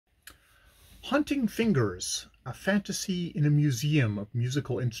Fngrs, A Fantasy in a Museum of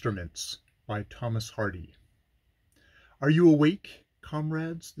Musical Instruments by Thomas Hardy. Are you awake,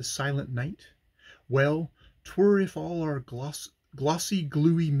 comrades, this silent night? Well, 'twere if all our glossy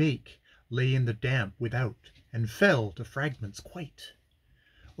gluey make lay in the damp without, and fell to fragments quite.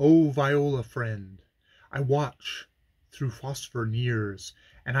 O viola friend, I watch through phosphor nears,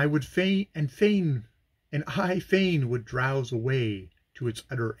 and I fain would drowse away to its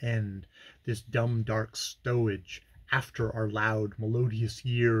utter end this dumb dark stowage after our loud melodious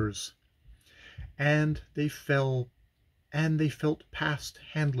years. And they felt past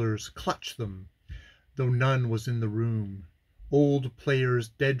handlers clutch them, though none was in the room. Old players'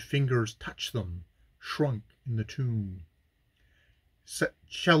 dead fingers touch them, shrunk in the tomb.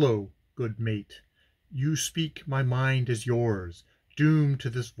 Cello, good mate, you speak, my mind is yours, doomed to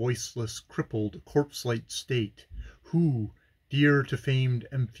this voiceless, crippled, corpse-like state, who, dear to famed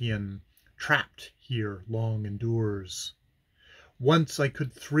Emphion, trapped here long endures. Once I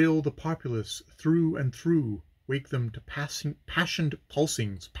could thrill the populace through and through, wake them to passioned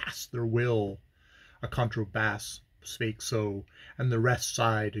pulsings past their will. A contrabass spake so, and the rest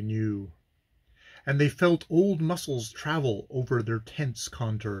sighed anew. And they felt old muscles travel over their tense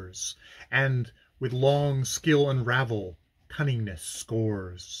contours, and with long skill unravel cunningness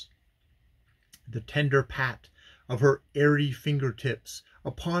scores. The tender pat of her airy fingertips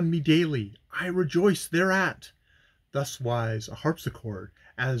upon me daily, I rejoice thereat. Thus wise a harpsichord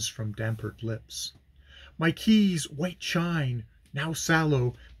as from dampered lips. My keys' white shine, now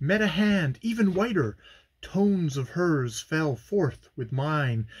sallow, met a hand even whiter. Tones of hers fell forth with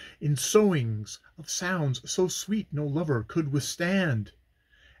mine in sowings of sounds so sweet no lover could withstand.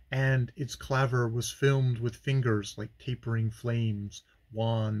 And its claver was filmed with fingers like tapering flames,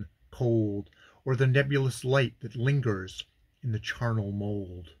 wan, cold, or the nebulous light that lingers in the charnel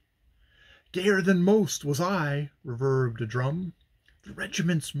mold. Gayer than most was I, reverbed a drum. The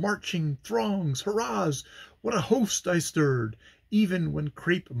regiment's marching throngs, hurrahs! What a host I stirred, even when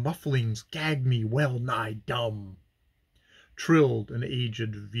crape mufflings gagged me well nigh dumb. Trilled an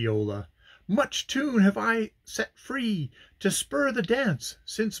aged viola, much tune have I set free to spur the dance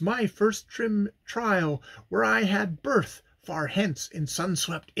since my first trim trial, where I had birth far hence in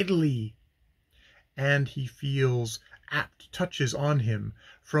sun-swept Italy. And he feels apt touches on him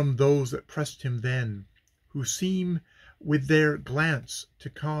from those that pressed him then, who seem with their glance to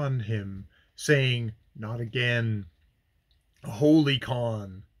con him, saying, not again. A holy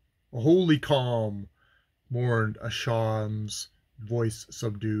calm, mourned a Sham's voice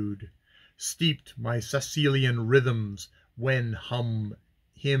subdued, steeped my Cecilian rhythms when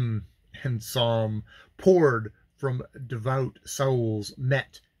hymn and psalm poured from devout souls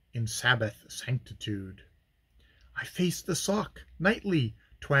met in Sabbath sanctitude. I faced the sock, nightly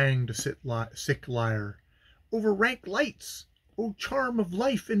twanged a sick lyre, over rank lights, O charm of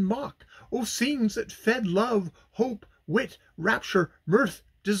life in mock, O scenes that fed love, hope, wit, rapture, mirth,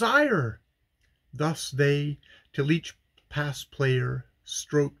 desire. Thus they, till each past player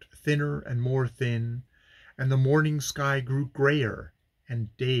stroked thinner and more thin, and the morning sky grew grayer,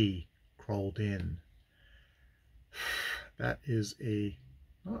 and day crawled in. That is a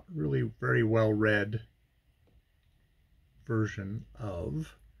not really very well read version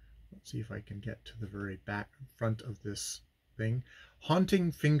of, let's see if I can get to the very front of this thing,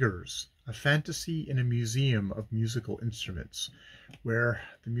 Haunting Fingers, A Fantasy in a Museum of Musical Instruments, where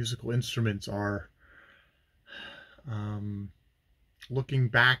the musical instruments are looking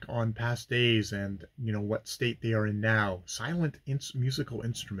back on past days and, what state they are in now. Silent musical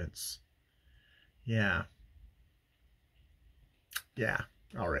instruments. Yeah.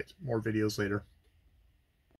 All right. More videos later.